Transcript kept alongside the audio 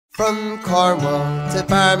From Cornwall to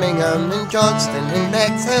Birmingham and Johnston and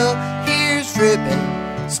Bexhill, here's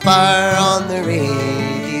Ruben Spar on the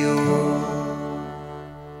radio.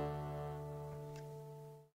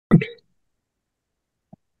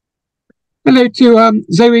 Hello to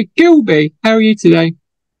Zoe Gilby. How are you today?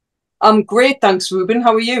 I'm great, thanks, Ruben.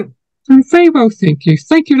 How are you? I'm very well, thank you.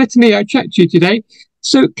 Thank you for letting me chat to you today.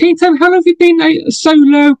 So, can you tell me, how long have you been a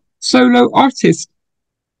solo artist?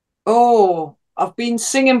 Oh, I've been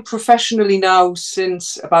singing professionally now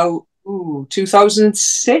since about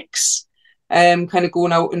 2006. Kind of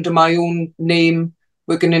going out under my own name,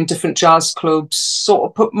 working in different jazz clubs. Sort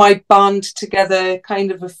of put my band together, kind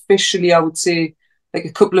of officially, I would say, like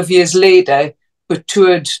a couple of years later, but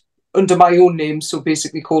toured under my own name. So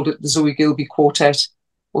basically called it the Zoe Gilby Quartet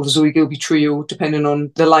or the Zoe Gilby Trio, depending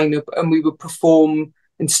on the lineup. And we would perform,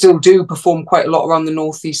 and still do perform, quite a lot around the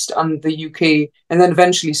Northeast and the UK, and then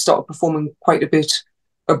eventually started performing quite a bit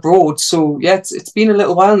abroad. So yeah, it's been a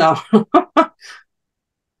little while now.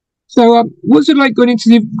 So what's it like going into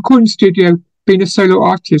the recording studio, being a solo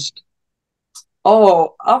artist?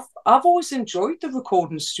 Oh, I've always enjoyed the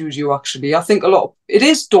recording studio, actually. I think it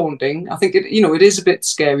is daunting. I think it is a bit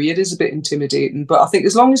scary, it is a bit intimidating, but I think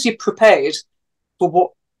as long as you're prepared for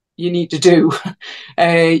what you need to do,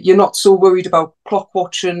 you're not so worried about clock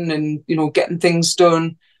watching and getting things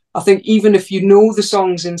done. I think even if you know the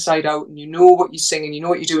songs inside out and you know what you're singing, you know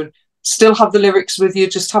what you're doing, still have the lyrics with you,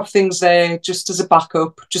 just have things there just as a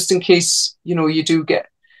backup, just in case you do get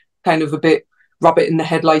kind of a bit rabbit in the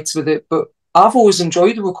headlights with it. But I've always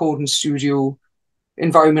enjoyed the recording studio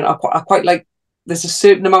environment. I quite like, there's a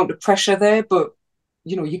certain amount of pressure there, but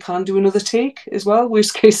you can do another take as well,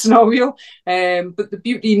 worst case scenario. But the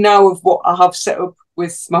beauty now of what I have set up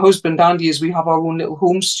with my husband Andy is we have our own little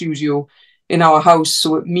home studio in our house,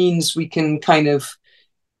 so it means we can kind of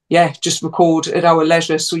just record at our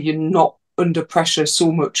leisure, so you're not under pressure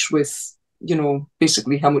so much with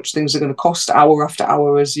basically how much things are going to cost hour after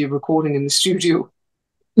hour as you're recording in the studio.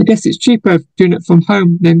 I guess it's cheaper doing it from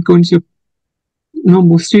home than going to a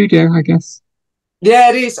normal studio, I guess. Yeah,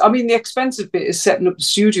 it is. I mean, the expensive bit is setting up the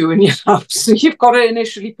studio in your house. So you've got to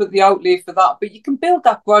initially put the outlay for that, but you can build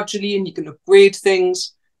that gradually and you can upgrade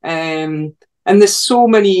things. And there's so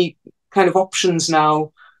many kind of options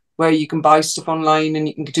now where you can buy stuff online and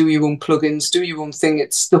you can do your own plugins, do your own thing.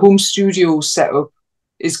 It's the home studio setup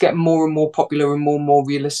is getting more and more popular and more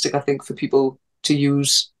realistic, I think, for people to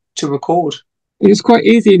use to record. It's quite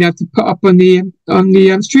easy now to put up on the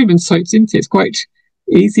streaming sites, isn't it? It's quite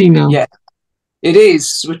easy now. Yeah, it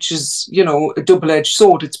is, which is a double-edged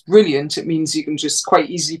sword. It's brilliant. It means you can just quite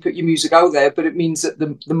easily put your music out there, but it means that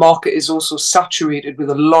the market is also saturated with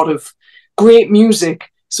a lot of great music.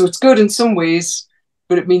 So it's good in some ways,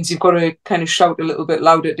 but it means you've got to kind of shout a little bit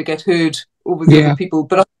louder to get heard over the other people.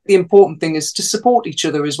 But I think the important thing is to support each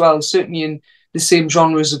other as well, certainly in the same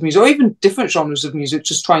genres of music, or even different genres of music.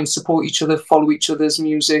 Just try and support each other, follow each other's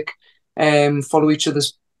music, follow each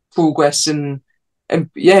other's progress, and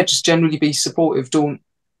just generally be supportive. Don't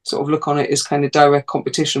sort of look on it as kind of direct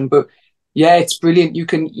competition. But yeah, it's brilliant. You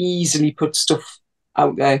can easily put stuff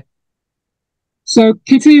out there. So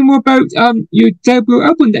can you tell me more about your debut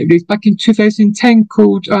album that you released back in 2010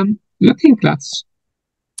 called Looking Glass?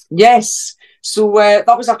 Yes. So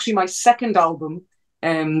that was actually my second album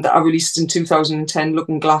that I released in 2010,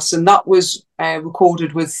 Looking Glass. And that was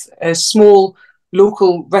recorded with a small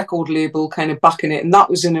local record label kind of backing it. And that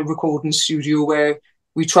was in a recording studio where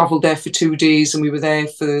we travelled there for 2 days and we were there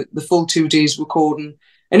for the full 2 days recording.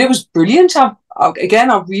 And it was brilliant. I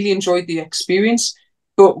really enjoyed the experience,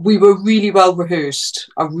 but we were really well rehearsed.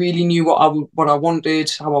 I really knew what I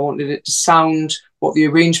wanted, how I wanted it to sound, what the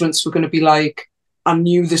arrangements were going to be like. I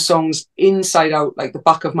knew the songs inside out, like the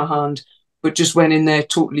back of my hand, but just went in there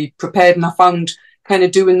totally prepared. And I found kind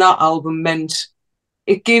of doing that album meant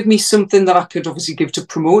it gave me something that I could obviously give to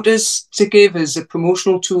promoters to give as a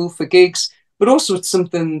promotional tool for gigs, but also it's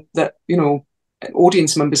something that,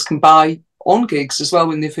 audience members can buy on gigs as well.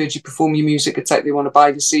 When they've heard you perform your music, it's like they want to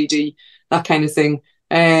buy the CD, that kind of thing.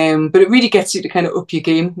 But it really gets you to kind of up your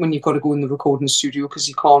game when you've got to go in the recording studio, because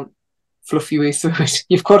you can't fluff your way through it.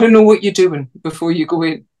 You've got to know what you're doing before you go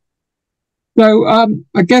in. So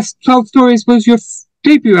I guess 12 Stories was your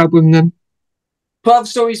debut album then? 12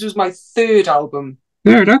 Stories was my third album.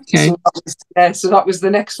 Third, okay. So that was the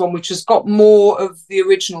next one, which has got more of the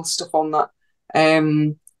original stuff on that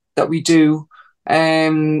that we do.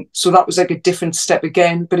 So that was like a different step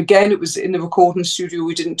again. But again, it was in the recording studio.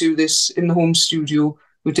 We didn't do this in the home studio.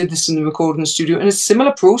 We did this in the recording studio. And it's a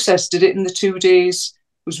similar process. Did it in the 2 days.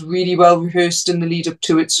 Was really well rehearsed in the lead up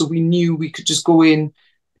to it. So we knew we could just go in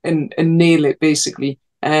and nail it, basically.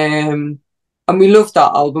 And we love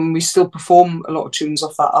that album. We still perform a lot of tunes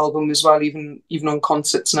off that album as well, even on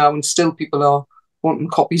concerts now, and still people are wanting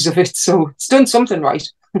copies of it. So it's done something right.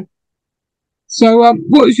 So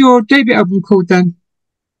what was your debut album called then?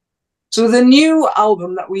 So the new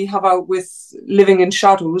album that we have out with Living in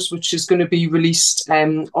Shadows, which is going to be released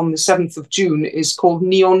on the 7th of June, is called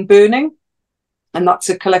Neon Burning. And that's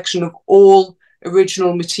a collection of all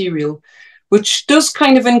original material, which does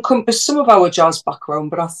kind of encompass some of our jazz background,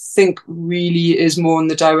 but I think really is more in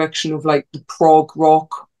the direction of like the prog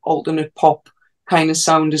rock, alternate pop kind of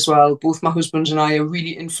sound as well. Both my husband and I are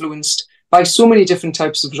really influenced by so many different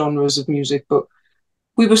types of genres of music, but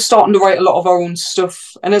we were starting to write a lot of our own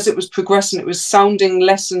stuff. And as it was progressing, it was sounding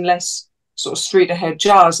less and less sort of straight ahead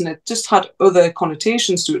jazz, and it just had other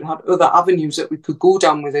connotations to it, had other avenues that we could go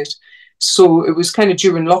down with it. So it was kind of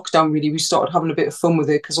during lockdown, really, we started having a bit of fun with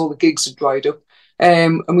it because all the gigs had dried up.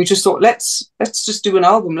 And we just thought, let's just do an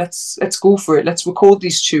album. Let's go for it. Let's record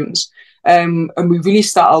these tunes. And we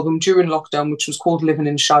released that album during lockdown, which was called Living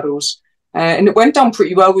in Shadows. And it went down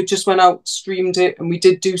pretty well. We just went out, streamed it, and we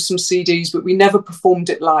did do some CDs, but we never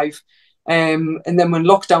performed it live. And then when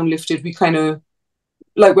lockdown lifted, we kind of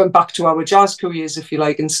like went back to our jazz careers, if you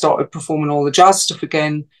like, and started performing all the jazz stuff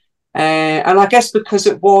again. And I guess because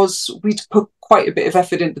we'd put quite a bit of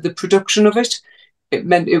effort into the production of it, it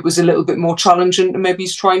meant it was a little bit more challenging to maybe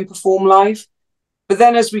try and perform live. But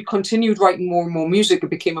then as we continued writing more and more music, it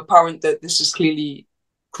became apparent that this is clearly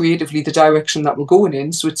creatively the direction that we're going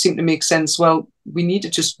in. So it seemed to make sense, well, we need to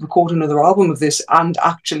just record another album of this and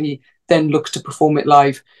actually then look to perform it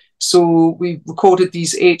live. So we recorded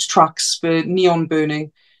these 8 tracks for Neon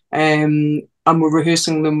Burning, and we're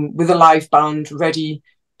rehearsing them with a live band ready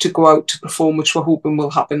to go out to perform, which we're hoping will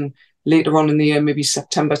happen later on in the year, maybe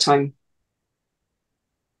September time.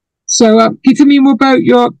 So can you tell me more about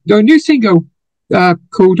your new single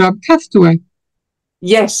called Castaway?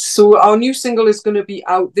 Yes, so our new single is going to be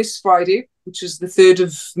out this Friday, which is the 3rd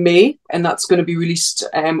of May, and that's going to be released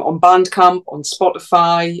on Bandcamp, on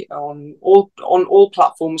Spotify, on all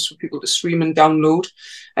platforms for people to stream and download.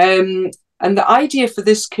 And the idea for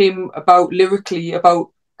this came about lyrically, about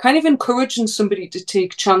kind of encouraging somebody to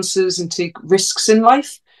take chances and take risks in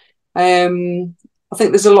life. I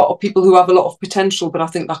think there's a lot of people who have a lot of potential, but I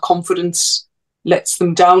think that confidence lets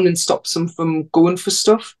them down and stops them from going for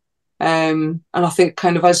stuff. And I think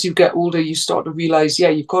kind of as you get older, you start to realize, yeah,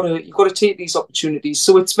 you've got to take these opportunities.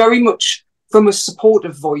 So it's very much from a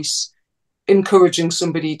supportive voice, encouraging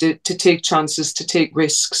somebody to take chances, to take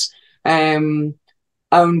risks. And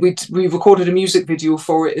we recorded a music video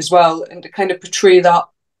for it as well. And to kind of portray that,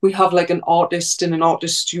 we have like an artist in an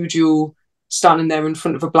artist studio standing there in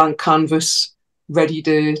front of a blank canvas, ready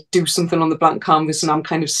to do something on the blank canvas. And I'm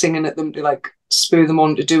kind of singing at them to like spur them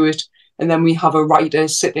on to do it. And then we have a writer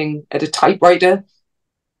sitting at a typewriter,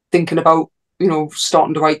 thinking about,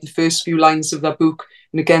 starting to write the first few lines of their book.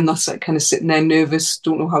 And again, that's like kind of sitting there nervous,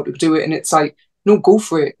 don't know how to do it. And it's like, no, go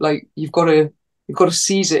for it. Like you've got to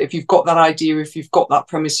seize it. If you've got that idea, if you've got that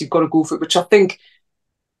premise, you've got to go for it. Which I think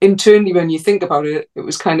internally, when you think about it, it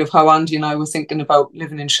was kind of how Andy and I were thinking about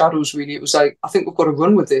Living in Shadows, really. It was like, I think we've got to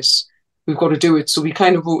run with this. We've got to do it. So we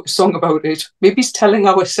kind of wrote a song about it. Maybe it's telling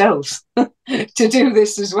ourselves to do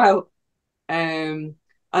this as well. And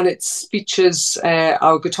it features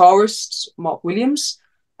our guitarist, Mark Williams.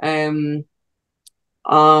 And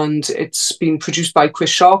it's been produced by Chris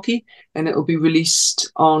Sharkey, and it'll be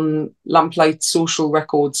released on Lamplight Social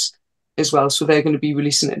Records as well. So they're going to be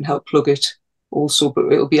releasing it and help plug it also,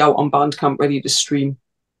 but it'll be out on Bandcamp ready to stream.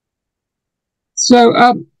 So,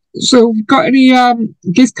 got any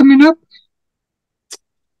gigs coming up?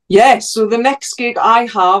 Yeah, so the next gig I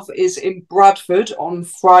have is in Bradford on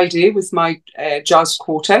Friday with my jazz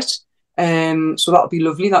quartet. So that'll be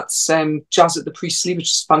lovely. That's Jazz at the Priestley, which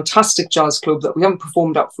is a fantastic jazz club that we haven't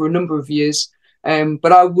performed at for a number of years.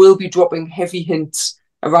 But I will be dropping heavy hints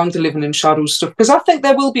around the Living in Shadows stuff, because I think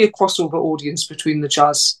there will be a crossover audience between the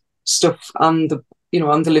jazz stuff and the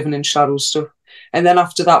Living in Shadows stuff. And then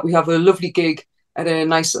after that, we have a lovely gig at a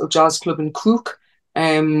nice little jazz club in Crook,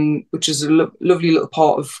 which is a lovely little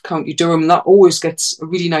part of County Durham. And that always gets a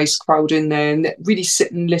really nice crowd in there and really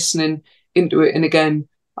sitting, listening into it. And again,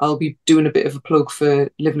 I'll be doing a bit of a plug for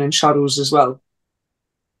Living in Shadows as well.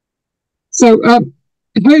 So how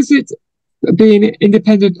is it being an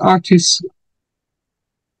independent artist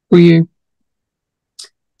for you?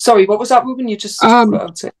 Sorry, what was that, Ruben? You just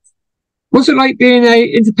what's it like being an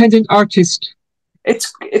independent artist?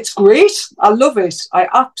 It's great. I love it. I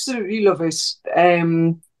absolutely love it.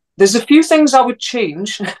 There's a few things I would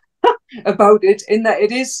change about it, in that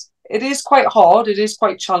it is quite hard. It is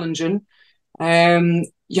quite challenging.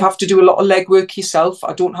 You have to do a lot of legwork yourself.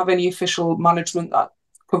 I don't have any official management that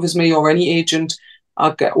covers me or any agent.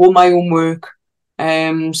 I get all my own work.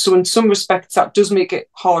 So in some respects, that does make it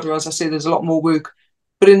harder. As I say, there's a lot more work.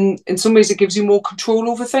 But in some ways, it gives you more control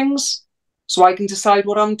over things. So I can decide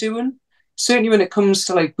what I'm doing. Certainly when it comes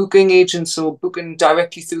to like booking agents or booking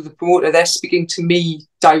directly through the promoter, they're speaking to me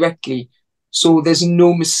directly. So there's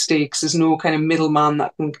no mistakes. There's no kind of middleman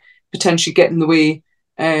that can potentially get in the way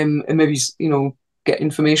and maybe, get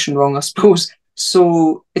information wrong, I suppose.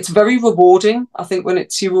 So it's very rewarding. I think when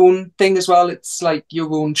it's your own thing as well, it's like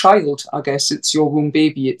your own child, I guess. It's your own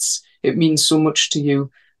baby. It means so much to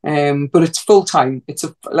you. But it's full time. It's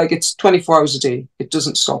 24 hours a day. It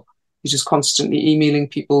doesn't stop. You're just constantly emailing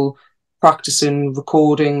people, practicing,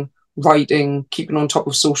 recording, writing, keeping on top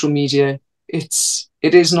of social media. It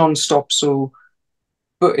is non-stop. So,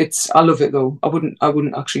 but I love it though. I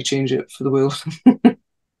wouldn't actually change it for the world.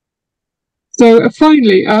 So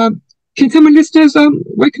finally, can you tell my listeners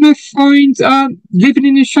where can I find Living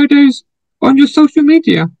in the Shadows on your social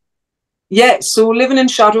media? Yeah, so Living in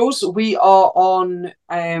Shadows, we are on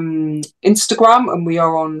Instagram and we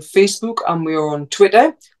are on Facebook and we are on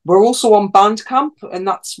Twitter. We're also on Bandcamp, and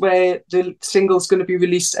that's where the single's going to be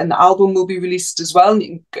released and the album will be released as well. And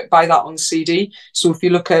you can buy that on CD. So if you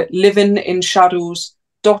look at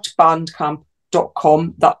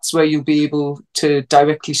livinginshadows.bandcamp.com, that's where you'll be able to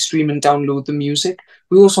directly stream and download the music.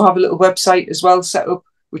 We also have a little website as well set up,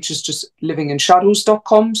 which is just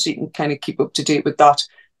livinginshadows.com. So you can kind of keep up to date with that.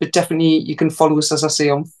 But definitely you can follow us, as I say,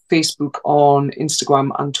 on Facebook, on Instagram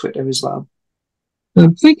and Twitter as well.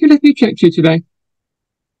 Thank you for letting me chat to you today.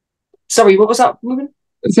 Sorry, what was that, Ruben?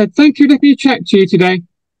 I said, thank you for letting me chat to you today.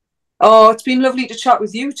 Oh, it's been lovely to chat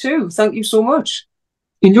with you too. Thank you so much.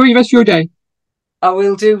 Enjoy the rest of your day. I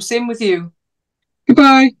will do. Same with you.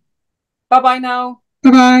 Goodbye. Bye-bye now.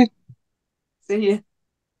 Bye-bye. See you.